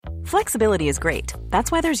Flexibility is great.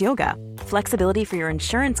 That's why there's yoga. Flexibility for your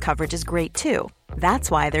insurance coverage is great too. That's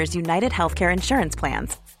why there's United Healthcare Insurance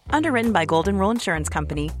Plans. Underwritten by Golden Rule Insurance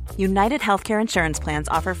Company, United Healthcare Insurance Plans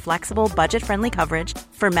offer flexible, budget-friendly coverage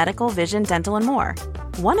for medical, vision, dental, and more.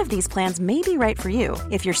 One of these plans may be right for you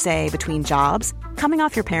if you're, say, between jobs, coming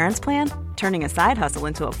off your parents' plan, turning a side hustle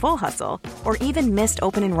into a full hustle, or even missed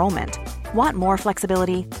open enrollment. Want more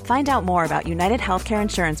flexibility? Find out more about United Healthcare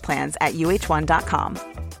Insurance Plans at uh1.com.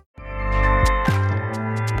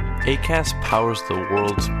 Acast powers the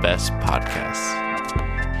world's best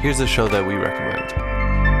podcasts. Here's a show that we recommend.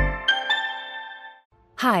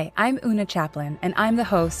 Hi, I'm Una Chaplin, and I'm the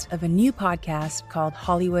host of a new podcast called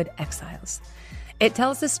Hollywood Exiles. It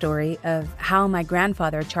tells the story of how my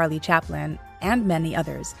grandfather, Charlie Chaplin, and many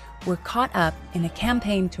others were caught up in a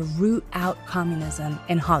campaign to root out communism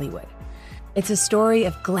in Hollywood. It's a story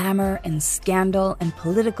of glamour and scandal and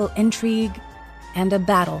political intrigue and a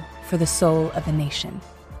battle for the soul of a nation.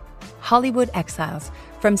 Hollywood Exiles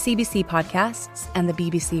from CBC Podcasts and the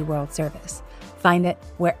BBC World Service. Find it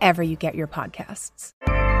wherever you get your podcasts.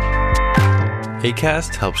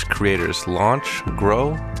 Acast helps creators launch,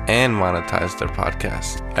 grow, and monetize their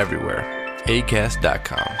podcasts everywhere.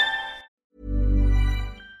 Acast.com.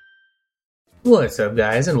 What's up,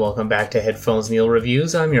 guys, and welcome back to Headphones Neil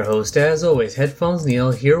Reviews. I'm your host, as always, Headphones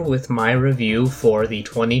Neil, here with my review for the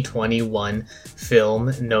 2021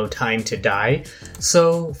 film No Time to Die.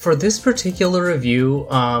 So, for this particular review,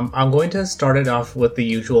 I'm going to start it off with the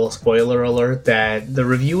usual spoiler alert that the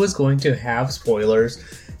review is going to have spoilers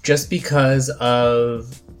just because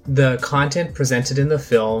of the content presented in the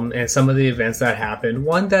film and some of the events that happened.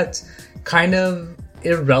 One that's kind of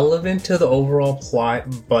irrelevant to the overall plot,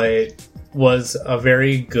 but was a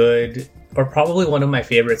very good, or probably one of my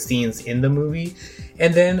favorite scenes in the movie.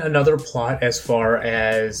 And then another plot as far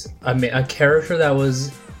as a character that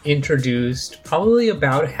was introduced probably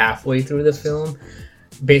about halfway through the film,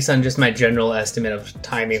 based on just my general estimate of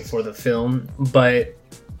timing for the film. But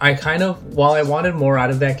I kind of, while I wanted more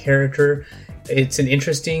out of that character, it's an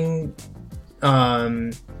interesting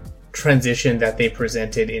transition that they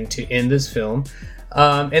presented in this film.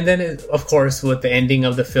 And then, of course, with the ending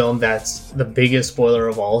of the film, that's the biggest spoiler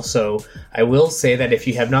of all. So I will say that if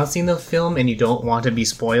you have not seen the film and you don't want to be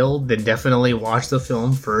spoiled, then definitely watch the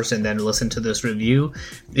film first and then listen to this review.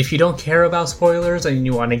 If you don't care about spoilers and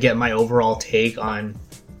you want to get my overall take on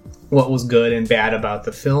what was good and bad about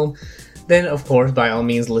the film, then, of course, by all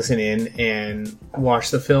means, listen in and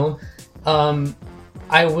watch the film.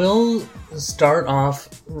 I will start off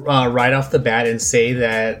right off the bat and say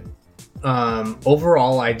that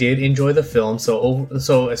overall, I did enjoy the film. So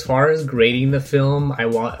as far as grading the film, I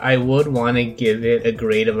would want to give it a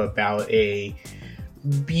grade of about a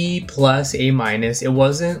B+, A-. It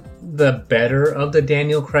wasn't the better of the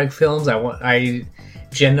Daniel Craig films. I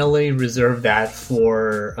generally reserve that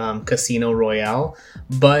for Casino Royale,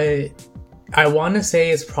 but I want to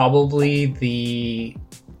say it's probably the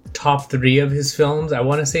top 3 of his films. I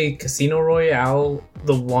want to say Casino Royale,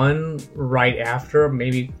 the one right after,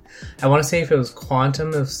 maybe I want to say if it was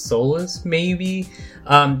Quantum of Solace, maybe.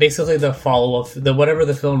 Basically the follow-up, whatever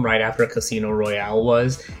the film right after Casino Royale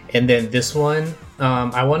was. And then this one,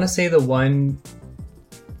 I want to say the one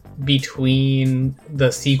between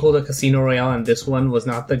the sequel to Casino Royale and this one was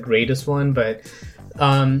not the greatest one, but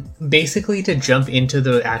basically to jump into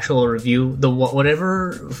the actual review,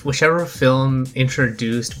 whichever film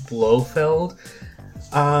introduced Blofeld,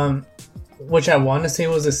 which I want to say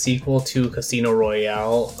was a sequel to Casino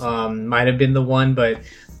Royale, might have been the one, but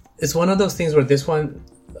it's one of those things where this one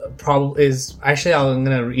probably is, actually I'm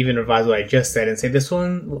going to even revise what I just said and say this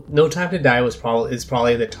one, No Time to Die is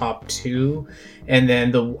probably the top 2, and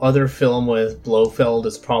then the other film with Blofeld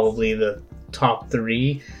is probably the top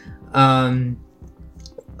 3,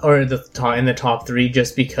 or in the top 3,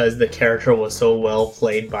 just because the character was so well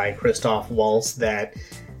played by Christoph Waltz that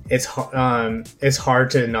it's hard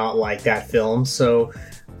to not like that film. So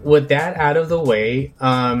with that out of the way,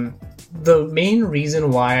 the main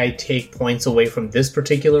reason why I take points away from this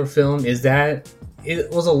particular film is that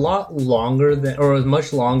it was a lot longer than, or was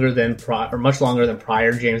much longer than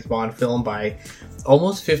prior James Bond film by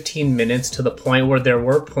almost 15 minutes, to the point where there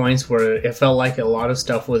were points where it felt like a lot of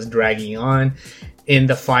stuff was dragging on. In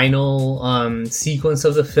the final sequence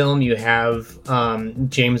of the film, you have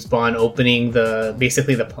James Bond opening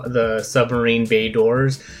the submarine bay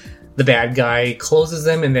doors. The bad guy closes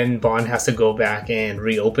them, and then Bond has to go back and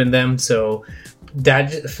reopen them. So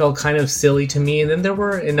that felt kind of silly to me. And then there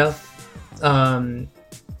were enough, a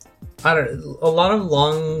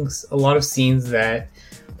lot of scenes that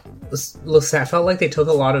I felt like they took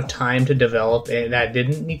a lot of time to develop it that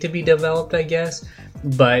didn't need to be developed, I guess.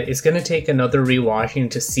 But it's going to take another rewatching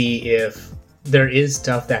to see if there is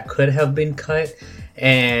stuff that could have been cut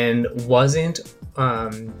and wasn't,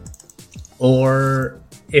 or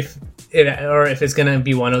if it's going to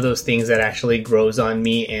be one of those things that actually grows on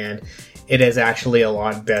me and it is actually a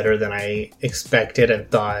lot better than I expected and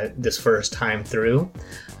thought this first time through.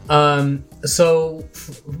 So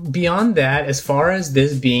beyond that, as far as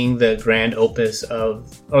this being the grand opus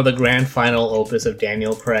or the grand final opus of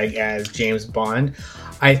Daniel Craig as James Bond,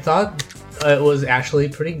 I thought it was actually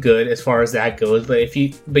pretty good as far as that goes.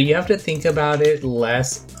 But you have to think about it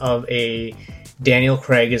less of a Daniel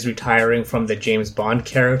Craig is retiring from the James Bond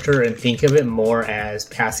character and think of it more as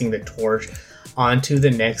passing the torch onto the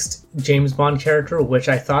next James Bond character, which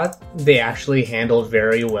I thought they actually handled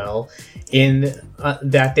very well in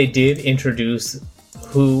that they did introduce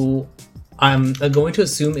who I'm going to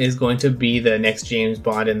assume is going to be the next James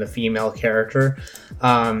Bond and the female character.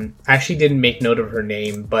 I actually didn't make note of her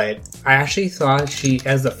name, but I actually thought she,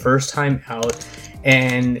 as the first time out,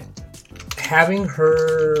 and having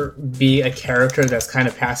her be a character that's kind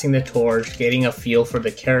of passing the torch, getting a feel for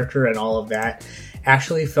the character and all of that,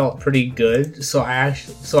 actually felt pretty good. So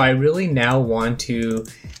I really now want to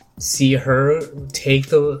see her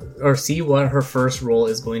see what her first role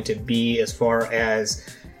is going to be as far as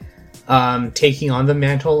taking on the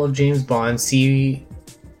mantle of James Bond. See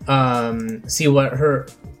what her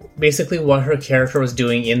character was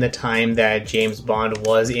doing in the time that James Bond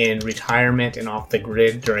was in retirement and off the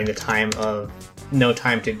grid during the time of No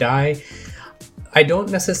Time to Die. I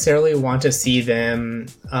don't necessarily want to see them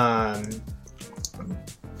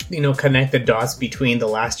connect the dots between the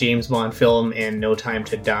last James Bond film and No Time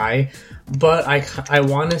to Die, but I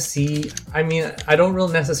want to see, I don't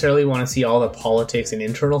really necessarily want to see all the politics and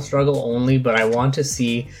internal struggle only, but I want to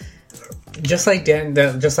see, just like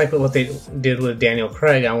what they did with Daniel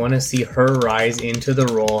Craig, I want to see her rise into the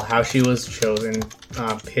role, how she was chosen,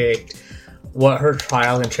 picked, what her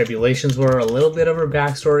trials and tribulations were, a little bit of her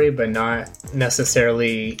backstory, but not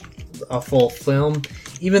necessarily a full film.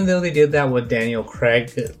 Even though they did that with Daniel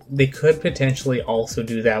Craig, they could potentially also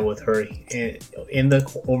do that with her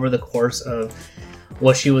over the course of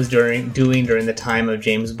what she was doing during the time of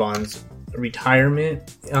James Bond's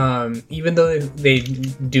retirement. Even though they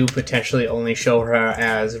do potentially only show her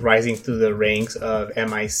as rising through the ranks of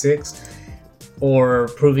MI6 or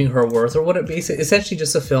proving her worth, or what it basically essentially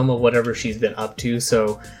just a film of whatever she's been up to.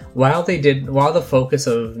 So while the focus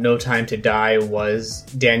of No Time to Die was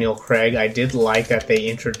Daniel Craig, I did like that they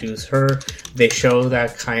introduced her. They show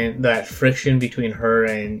that friction between her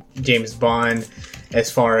and James Bond, as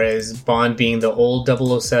far as Bond being the old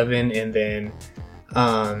 007 and then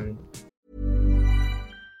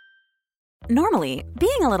Normally,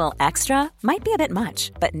 being a little extra might be a bit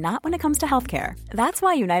much, but not when it comes to healthcare. That's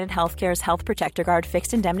why United Healthcare's Health Protector Guard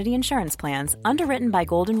fixed indemnity insurance plans, underwritten by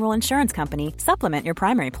Golden Rule Insurance Company, supplement your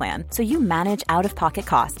primary plan so you manage out-of-pocket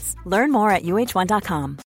costs. Learn more at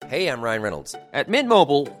uh1.com. Hey, I'm Ryan Reynolds. At Mint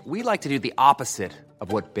Mobile, we like to do the opposite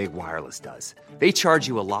of what Big Wireless does. They charge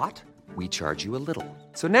you a lot. We charge you a little.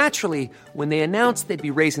 So naturally, when they announced they'd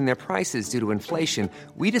be raising their prices due to inflation,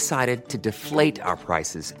 we decided to deflate our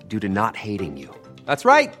prices due to not hating you. That's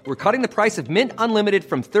right. We're cutting the price of Mint Unlimited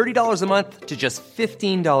from $30 a month to just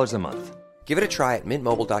 $15 a month. Give it a try at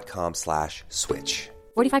mintmobile.com/switch.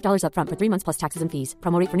 $45 up front for 3 months plus taxes and fees.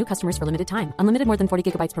 Promo rate for new customers for limited time. Unlimited more than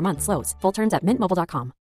 40 gigabytes per month. Slows full terms at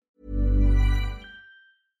mintmobile.com.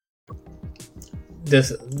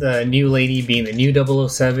 The new lady being the new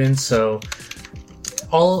 007, so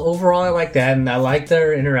overall I like that, and I like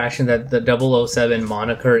their interaction that the 007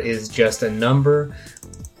 moniker is just a number,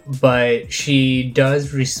 but she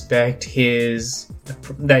does respect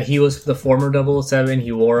that he was the former 007,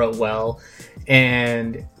 he wore it well,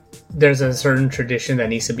 and there's a certain tradition that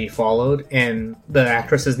needs to be followed, and the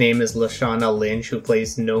actress's name is Lashana Lynch, who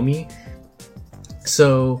plays Nomi.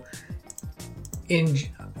 So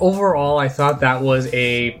overall, I thought that was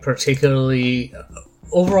a particularly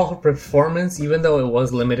overall performance. Even though it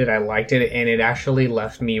was limited, I liked it, and it actually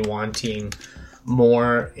left me wanting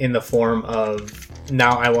more in the form of,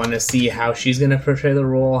 now I want to see how she's going to portray the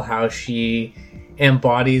role, how she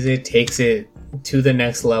embodies it, takes it to the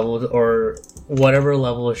next level, or whatever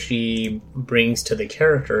level she brings to the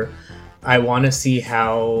character. I want to see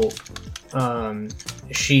how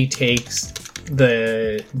she takes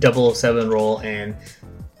the 007 role and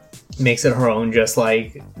makes it her own, just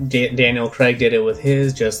like Daniel Craig did it with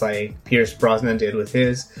his, just like Pierce Brosnan did with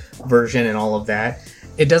his version and all of that.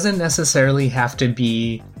 It doesn't necessarily have to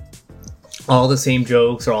be all the same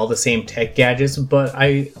jokes or all the same tech gadgets, but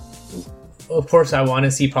of course, I want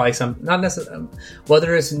to see probably some, not necessarily,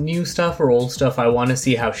 whether it's new stuff or old stuff, I want to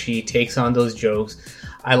see how she takes on those jokes.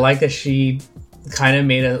 I like that she kind of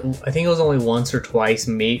made I think it was only once or twice,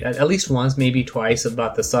 at least once, maybe twice,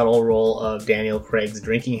 about the subtle role of Daniel Craig's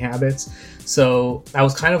drinking habits. So I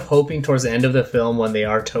was kind of hoping towards the end of the film, when they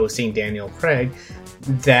are toasting Daniel Craig,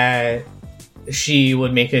 that she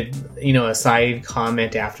would make a side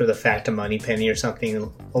comment after the fact to Moneypenny or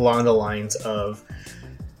something along the lines of,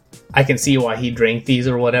 I can see why he drank these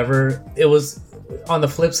or whatever. It was, on the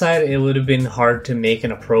flip side, it would have been hard to make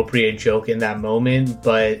an appropriate joke in that moment,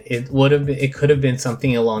 but it could have been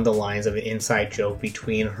something along the lines of an inside joke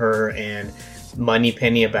between her and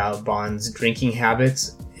Moneypenny about Bond's drinking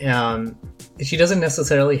habits. She doesn't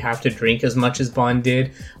necessarily have to drink as much as Bond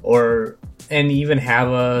did, and even have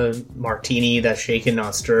a martini that's shaken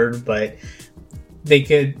not stirred, but they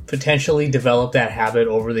could potentially develop that habit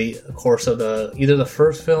over the course of either the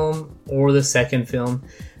first film or the second film,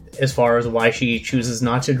 as far as why she chooses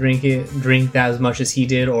not to drink that as much as he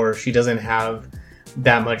did, or she doesn't have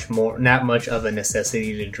that much of a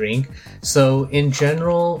necessity to drink. So in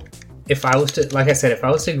general, if I was to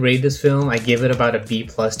grade this film, I give it about a B+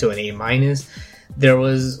 to an A-. There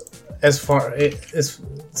was,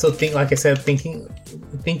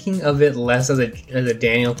 thinking of it less as a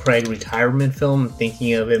Daniel Craig retirement film,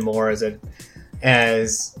 thinking of it more as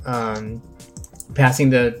passing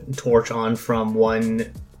the torch on from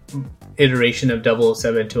one iteration of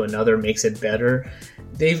 007 to another makes it better.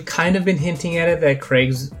 They've kind of been hinting at it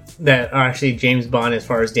that James Bond, as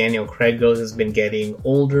far as Daniel Craig goes, has been getting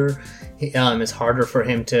older. It's harder for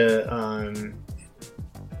him to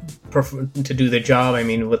do the job. I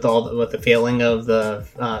mean, with the failing of the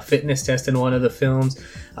fitness test in one of the films,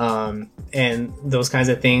 and those kinds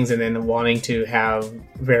of things, and then wanting to have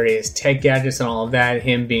various tech gadgets and all of that,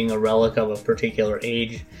 him being a relic of a particular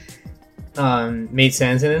age, made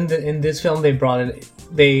sense. And in this film,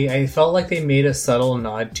 I felt like they made a subtle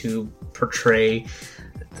nod to portray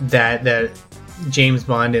that James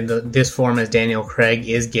Bond in this form as Daniel Craig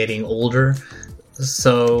is getting older.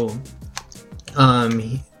 So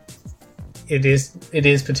it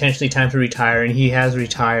is potentially time to retire, and he has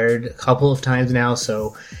retired a couple of times now,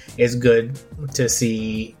 so it's good to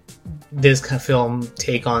see this film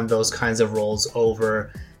take on those kinds of roles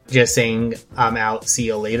over just saying, I'm out, see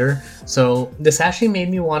you later. So this actually made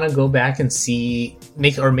me want to go back and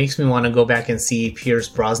makes me want to go back and see Pierce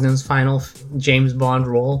Brosnan's final James Bond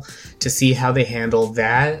role to see how they handled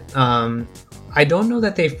that. I don't know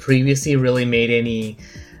that they've previously really made any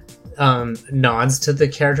nods to the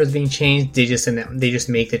characters being changed. They just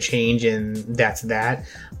make the change and that's that.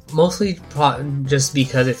 Mostly just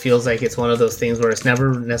because it feels like it's one of those things where it's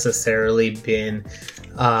never necessarily been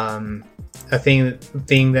a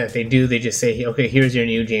thing that they do. They just say, okay, here's your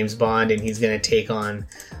new James Bond, and he's going to take on,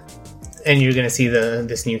 and you're going to see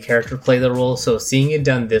this new character play the role. So seeing it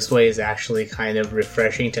done this way is actually kind of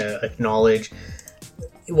refreshing to acknowledge,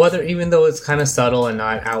 even though it's kind of subtle and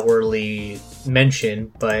not outwardly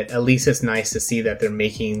mentioned, but at least it's nice to see that they're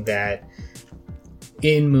making that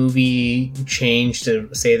in-movie change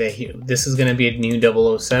to say that this is going to be a new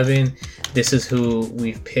 007, this is who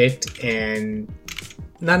we've picked, and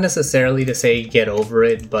not necessarily to say get over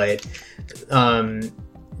it, but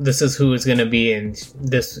this is who it's going to be, and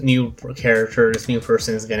this new character, this new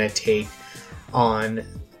person is going to take on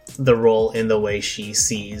the role in the way she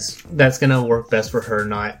sees. That's going to work best for her,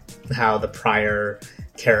 not how the prior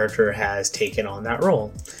character has taken on that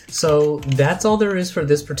role. So that's all there is for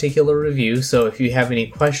this particular review. So if you have any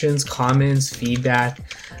questions, comments, feedback,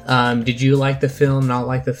 did you like the film, not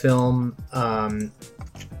like the film?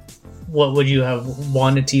 What would you have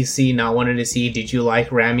wanted to see, not wanted to see? Did you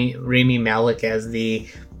like Rami Malek as the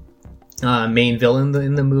main villain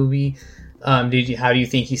in the movie? How do you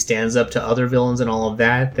think he stands up to other villains and all of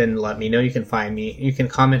that? Then let me know. You can find me. You can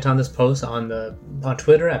comment on this post on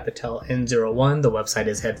Twitter at PatelN01. The website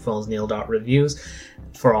is headphonesneil.reviews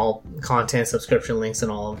for all content, subscription links,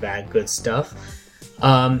 and all of that good stuff.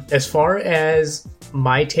 As far as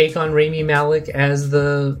my take on Rami Malek as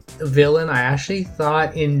the villain, I actually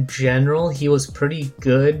thought in general he was pretty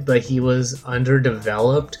good, but he was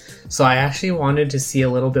underdeveloped. So I actually wanted to see a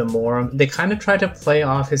little bit more. They kind of tried to play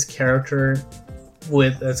off his character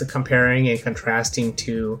as a comparing and contrasting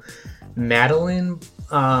to Madeline.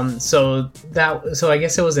 So I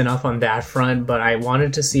guess it was enough on that front, but I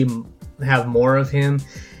wanted to have more of him.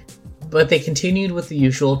 But they continued with the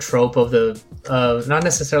usual trope of not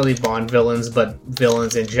necessarily Bond villains, but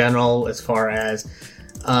villains in general, as far as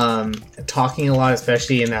talking a lot,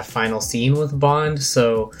 especially in that final scene with Bond.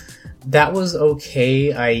 So that was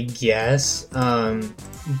okay, I guess.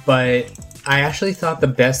 But I actually thought the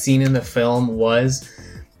best scene in the film was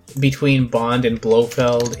between Bond and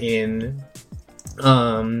Blofeld in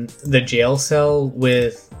the jail cell,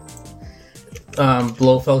 with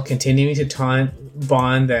Blofeld continuing to taunt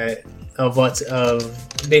Bond of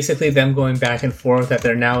basically them going back and forth, that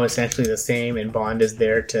they're now essentially the same, and Bond is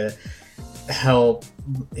there to help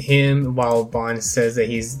him while Bond says that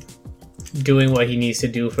he's doing what he needs to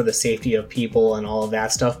do for the safety of people and all of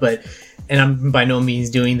that stuff. And I'm by no means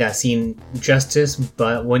doing that scene justice,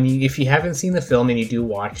 but if you haven't seen the film and you do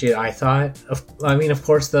watch it, of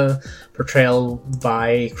course the portrayal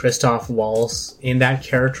by Christoph Waltz in that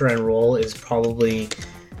character and role is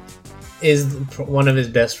one of his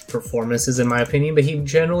best performances in my opinion, but he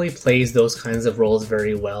generally plays those kinds of roles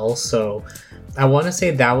very well. So I want to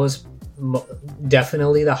say that was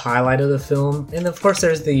definitely the highlight of the film. And of course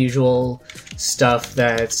there's the usual stuff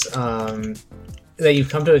that's that you've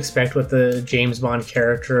come to expect with the James Bond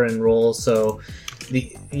character and role. So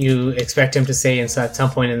you expect him to say at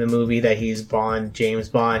some point in the movie that he's James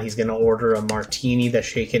Bond. He's going to order a martini that's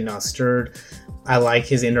shaken, not stirred. I like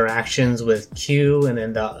his interactions with Q and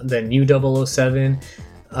then the new 007.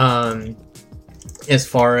 As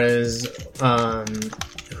far as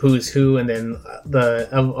who's who, and then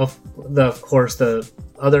of course the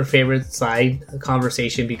other favorite side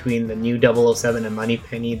conversation between the new 007 and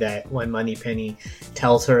Moneypenny, that when Moneypenny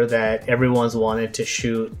tells her that everyone's wanted to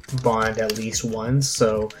shoot Bond at least once.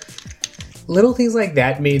 So little things like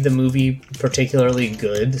that made the movie particularly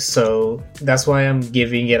good. So that's why I'm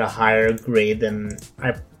giving it a higher grade than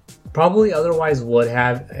I probably otherwise would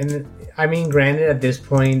have. And I mean, granted, at this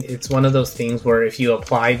point, it's one of those things where if you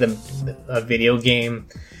apply a video game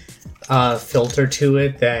filter to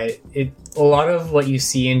it, that a lot of what you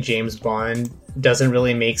see in James Bond doesn't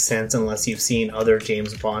really make sense unless you've seen other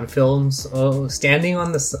James Bond films. Standing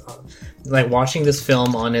on this, like watching this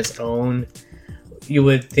film on its own, you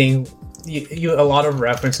would think a lot of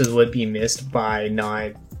references would be missed by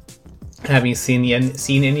not having seen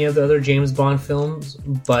any of the other James Bond films.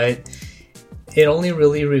 But it only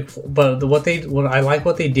really what I like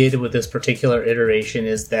what they did with this particular iteration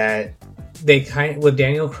is that they with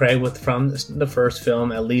Daniel Craig from the first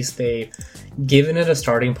film, at least they given it a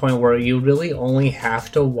starting point where you really only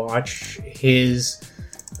have to watch his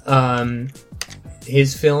films,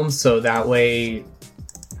 so that way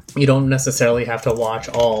you don't necessarily have to watch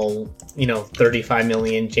all 35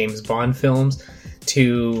 million James Bond films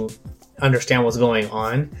to understand what's going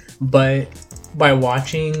on. But by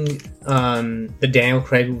watching the Daniel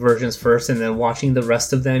Craig versions first and then watching the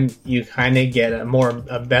rest of them, you kind of get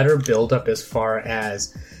a better build up as far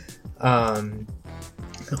as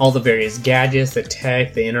all the various gadgets, the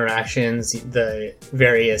tech, the interactions, the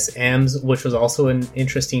various M's, which was also an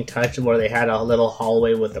interesting touch where they had a little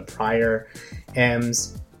hallway with the prior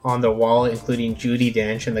M's on the wall, including Judi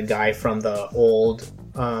Dench and the guy from the old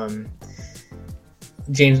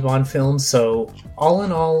James Bond films. So all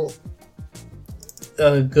in all,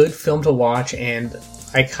 a good film to watch, and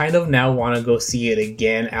I kind of now want to go see it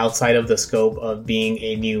again outside of the scope of being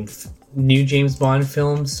a new James Bond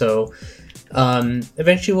film. So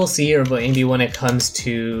eventually we'll see, or maybe when it comes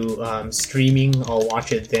to streaming, I'll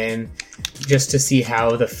watch it then, just to see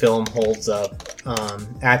how the film holds up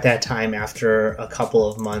at that time, after a couple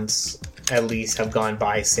of months at least have gone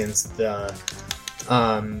by since the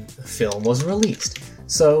film was released.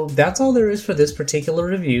 So that's all there is for this particular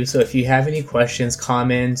review. So if you have any questions,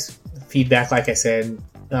 comments, feedback, like I said,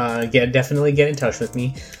 definitely get in touch with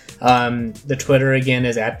me. The Twitter again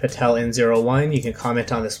is @PatelN01. You can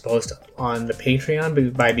comment on this post on the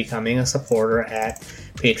Patreon by becoming a supporter at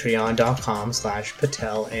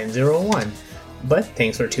patreon.com/PatelN01. But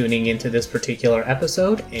thanks for tuning into this particular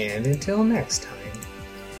episode, and until next time.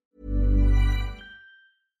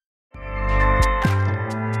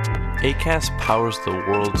 Acast powers the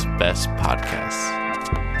world's best podcasts.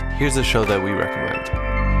 Here's a show that we recommend.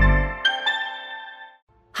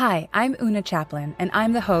 Hi, I'm Una Chaplin, and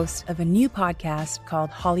I'm the host of a new podcast called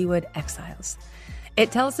Hollywood Exiles.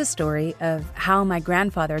 It tells the story of how my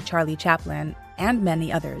grandfather, Charlie Chaplin, and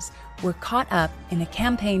many others were caught up in a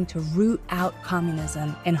campaign to root out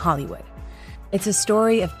communism in Hollywood. It's a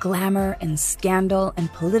story of glamour and scandal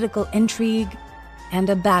and political intrigue and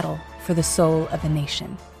a battle for the soul of a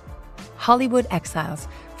nation. Hollywood Exiles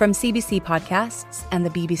from CBC Podcasts and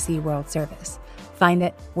the BBC World Service. Find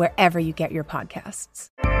it wherever you get your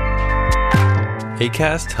podcasts.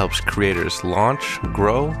 Acast helps creators launch,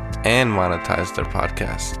 grow, and monetize their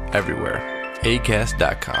podcasts everywhere.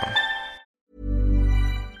 Acast.com.